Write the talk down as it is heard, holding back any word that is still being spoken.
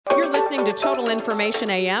listening to Total Information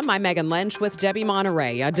AM. I'm Megan Lynch with Debbie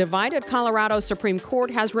Monterey. A divided Colorado Supreme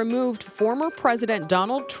Court has removed former President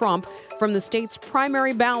Donald Trump from the state's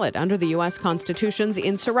primary ballot under the U.S. Constitution's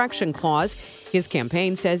insurrection clause. His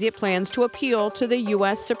campaign says it plans to appeal to the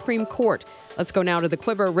U.S. Supreme Court. Let's go now to the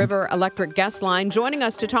Quiver River Electric guest line. Joining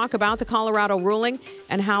us to talk about the Colorado ruling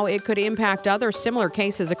and how it could impact other similar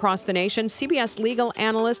cases across the nation, CBS legal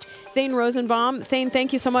analyst Thane Rosenbaum. Thane,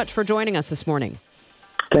 thank you so much for joining us this morning.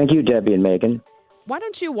 Thank you, Debbie and Megan. Why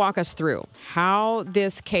don't you walk us through how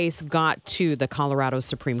this case got to the Colorado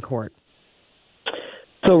Supreme Court?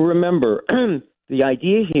 So remember, the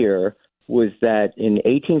idea here was that in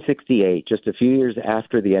 1868, just a few years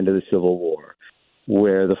after the end of the Civil War,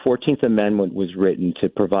 where the 14th Amendment was written to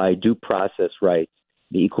provide due process rights,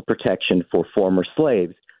 the equal protection for former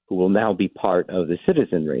slaves who will now be part of the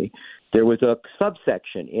citizenry, there was a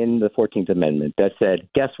subsection in the 14th Amendment that said,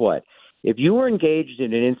 guess what? If you were engaged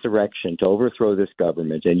in an insurrection to overthrow this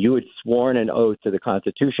government and you had sworn an oath to the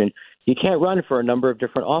Constitution, you can't run for a number of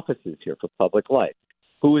different offices here for public life.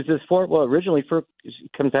 Who was this for? Well, originally for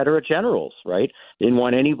Confederate generals, right? Didn't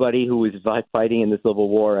want anybody who was fighting in the Civil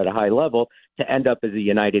War at a high level to end up as a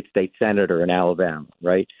United States senator in Alabama,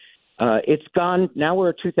 right? It's gone. Now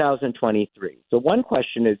we're 2023. So one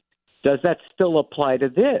question is, does that still apply to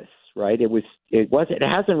this, right? It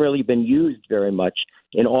hasn't really been used very much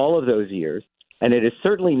in all of those years, and it has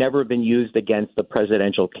certainly never been used against the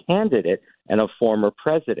presidential candidate and a former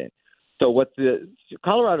president. So what the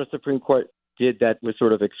Colorado Supreme Court did that was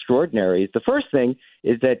sort of extraordinary. The first thing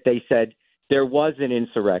is that they said there was an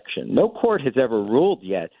insurrection. No court has ever ruled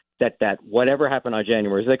yet that whatever happened on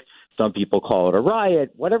January 6th, some people call it a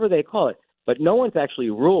riot, whatever they call it, but no one's actually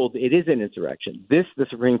ruled it is an insurrection. This the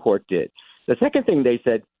Supreme Court did. The second thing they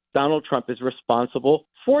said, Donald Trump is responsible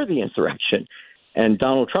for the insurrection. And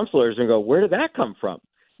Donald Trump's lawyers are going to go, where did that come from?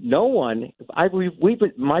 No one,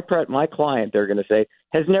 my client, they're going to say,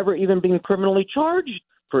 has never even been criminally charged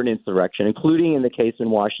for an insurrection, including in the case in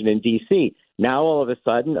Washington, D.C. Now, all of a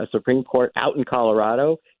sudden, a Supreme Court out in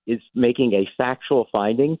Colorado is making a factual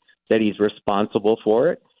finding that he's responsible for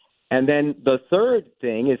it. And then the third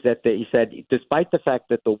thing is that they said, despite the fact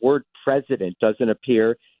that the word president doesn't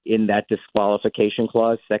appear in that disqualification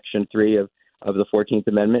clause, Section 3 of the 14th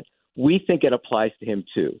Amendment, we think it applies to him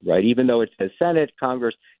too, right? Even though it says Senate,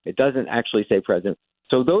 Congress, it doesn't actually say president.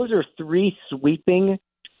 So those are three sweeping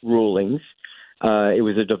rulings. It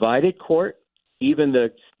was a divided court. Even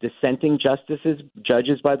the dissenting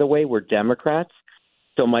judges, by the way, were Democrats.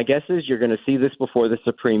 So my guess is you're going to see this before the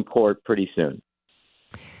Supreme Court pretty soon.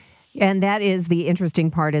 And that is the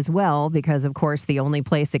interesting part as well, because, of course, the only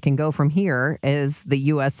place it can go from here is the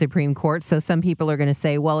U.S. Supreme Court. So some people are going to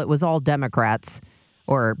say, well, it was all Democrats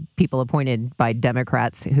or people appointed by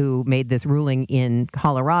Democrats who made this ruling in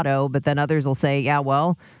Colorado. But then others will say, yeah,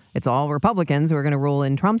 well, it's all Republicans who are going to rule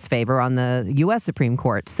in Trump's favor on the U.S. Supreme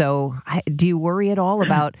Court. So do you worry at all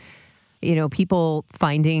about, people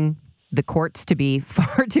finding the courts to be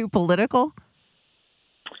far too political?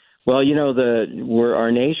 Well,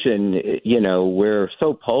 our nation, we're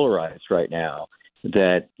so polarized right now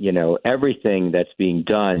that, everything that's being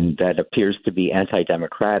done that appears to be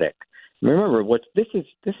anti-democratic. Remember, this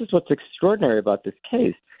is what's extraordinary about this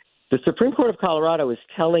case. The Supreme Court of Colorado is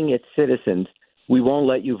telling its citizens, we won't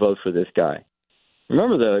let you vote for this guy.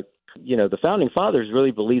 Remember, the Founding Fathers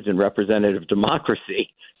really believed in representative democracy.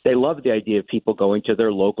 They loved the idea of people going to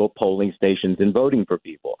their local polling stations and voting for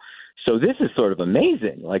people. So this is sort of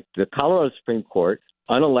amazing. Like the Colorado Supreme Court,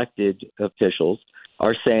 unelected officials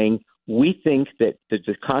are saying, we think that the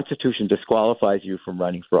Constitution disqualifies you from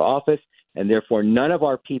running for office, and therefore none of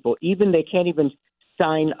our people, they can't even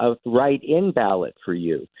sign a write-in ballot for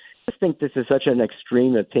you. I think this is such an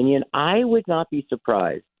extreme opinion. I would not be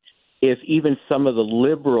surprised if even some of the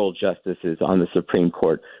liberal justices on the Supreme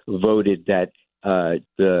Court voted that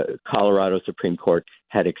the Colorado Supreme Court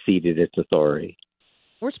had exceeded its authority.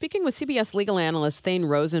 We're speaking with CBS legal analyst Thane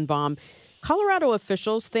Rosenbaum. Colorado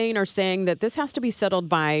officials, Thane, are saying that this has to be settled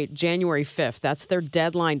by January 5th. That's their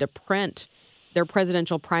deadline to print their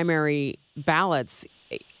presidential primary ballots.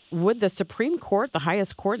 Would the Supreme Court, the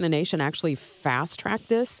highest court in the nation, actually fast-track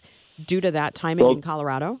this due to that timing in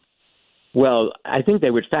Colorado? Well, I think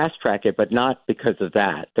they would fast-track it, but not because of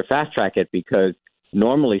that. They fast-track it because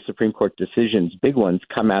normally Supreme Court decisions, big ones,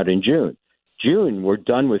 come out in June. We're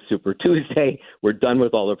done with Super Tuesday. We're done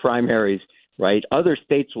with all the primaries, right? Other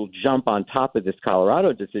states will jump on top of this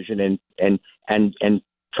Colorado decision and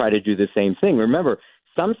try to do the same thing. Remember,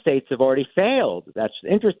 some states have already failed. That's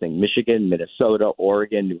interesting. Michigan, Minnesota,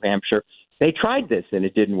 Oregon, New Hampshire. They tried this and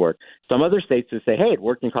it didn't work. Some other states will say, hey, it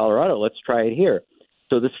worked in Colorado. Let's try it here.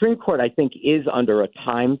 So the Supreme Court, I think, is under a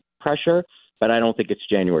time pressure, but I don't think it's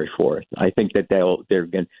January 4th. I think that they're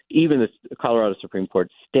going. Even the Colorado Supreme Court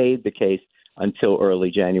stayed the case until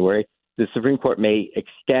early January. The Supreme Court may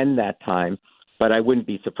extend that time, but I wouldn't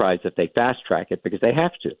be surprised if they fast track it because they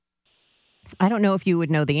have to. I don't know if you would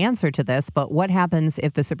know the answer to this, but what happens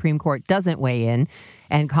if the Supreme Court doesn't weigh in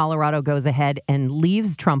and Colorado goes ahead and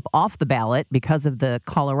leaves Trump off the ballot because of the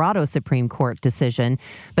Colorado Supreme Court decision,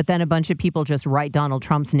 but then a bunch of people just write Donald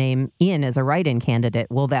Trump's name in as a write-in candidate?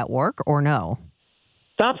 Will that work or no?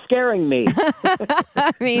 Stop scaring me.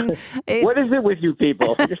 I mean, what is it with you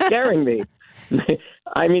people? You're scaring me.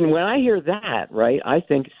 I mean, when I hear that, right, I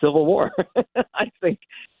think Civil War. I think,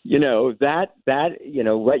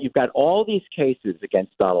 what you've got all these cases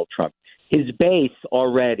against Donald Trump. His base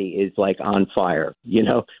already is like on fire.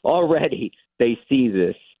 Already they see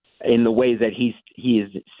this in the way that he has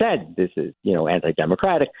said this is,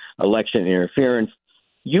 anti-democratic, election interference.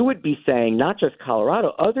 You would be saying not just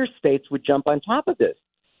Colorado, other states would jump on top of this.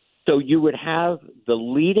 So you would have the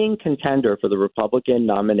leading contender for the Republican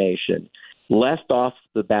nomination left off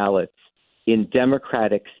the ballots in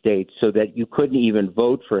Democratic states so that you couldn't even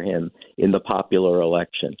vote for him in the popular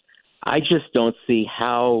election. I just don't see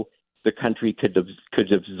how the country could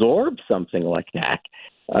absorb something like that.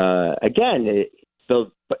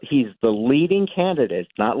 He's the leading candidate.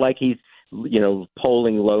 It's not like he's,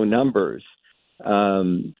 polling low numbers.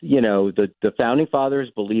 The founding fathers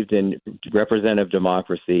believed in representative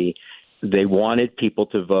democracy. They wanted people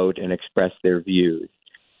to vote and express their views.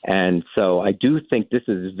 And so I do think this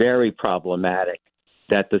is very problematic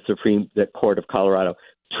that the Court of Colorado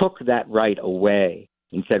took that right away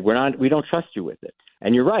and said, we don't trust you with it.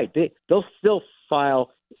 And you're right. They'll still file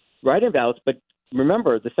write-in ballots. But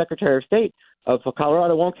remember, the Secretary of State of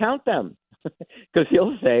Colorado won't count them because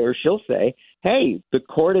he'll say or she'll say, hey, the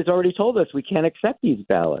court has already told us we can't accept these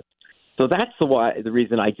ballots. So that's the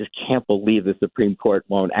reason I just can't believe the Supreme Court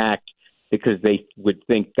won't act, because they would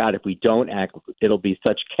think, God, if we don't act, it'll be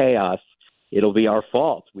such chaos. It'll be our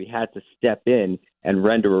fault. We had to step in and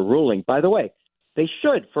render a ruling. By the way, they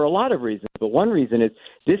should for a lot of reasons. But one reason is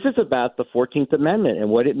this is about the 14th Amendment and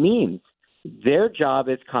what it means. Their job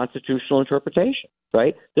is constitutional interpretation,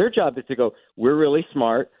 right? Their job is to go, we're really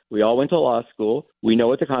smart. We all went to law school. We know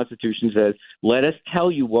what the Constitution says. Let us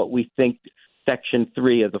tell you what we think Section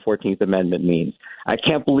 3 of the 14th Amendment means. I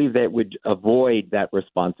can't believe that it would avoid that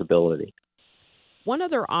responsibility. One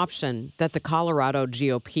other option that the Colorado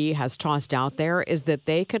GOP has tossed out there is that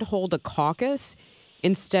they could hold a caucus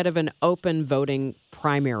instead of an open voting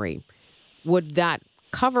primary. Would that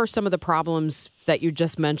cover some of the problems that you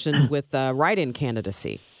just mentioned with write-in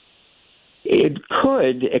candidacy? It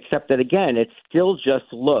could, except that, again, it still just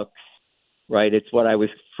looks, right? It's what I was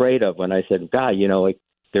afraid of when I said, God,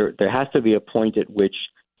 there has to be a point at which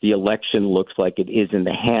the election looks like it is in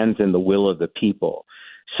the hands and the will of the people.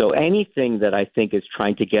 So anything that I think is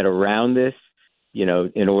trying to get around this,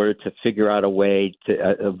 in order to figure out a way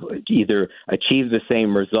to either achieve the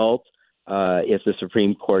same result if the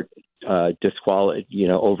Supreme Court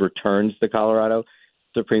overturns the Colorado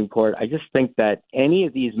Supreme Court, I just think that any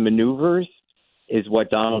of these maneuvers is what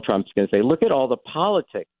Donald Trump's going to say. Look at all the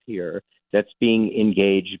politics here that's being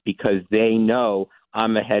engaged because they know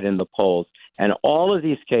I'm ahead in the polls. And all of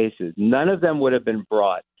these cases, none of them would have been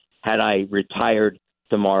brought had I retired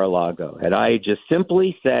to Mar-a-Lago. Had I just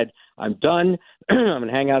simply said, I'm done, I'm going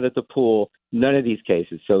to hang out at the pool, none of these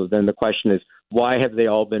cases. So then the question is, why have they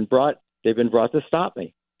all been brought? They've been brought to stop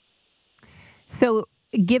me. So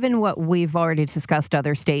given what we've already discussed,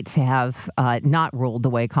 other states have not ruled the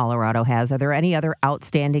way Colorado has. Are there any other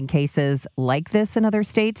outstanding cases like this in other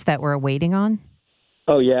states that we're waiting on?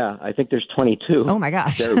 Oh, yeah. I think there's 22. Oh, my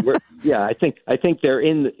gosh. I think they're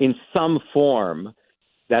in some form.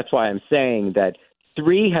 That's why I'm saying that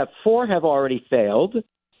 4 have already failed.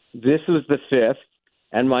 This was the 5th.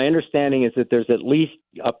 And my understanding is that there's at least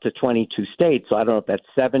up to 22 states. So I don't know if that's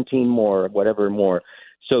 17 more, whatever more.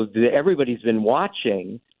 So everybody's been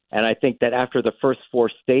watching. And I think that after the first 4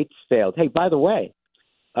 states failed, hey, by the way,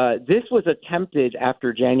 this was attempted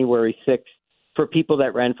after January 6th for people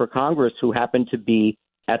that ran for Congress who happened to be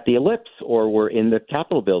at the Ellipse or were in the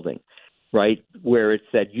Capitol building, right, where it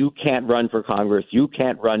said you can't run for Congress, you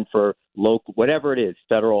can't run for local, whatever it is,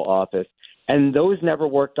 federal office. And those never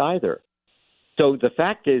worked either. So the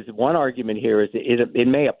fact is, one argument here is it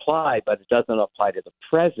may apply, but it doesn't apply to the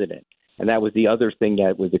president. And that was the other thing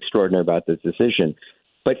that was extraordinary about this decision.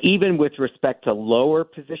 But even with respect to lower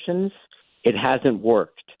positions, it hasn't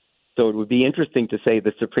worked. So it would be interesting to say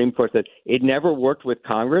the Supreme Court said it never worked with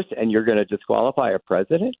Congress and you're going to disqualify a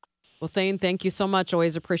president? Well, Thane, thank you so much.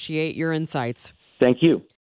 Always appreciate your insights. Thank you.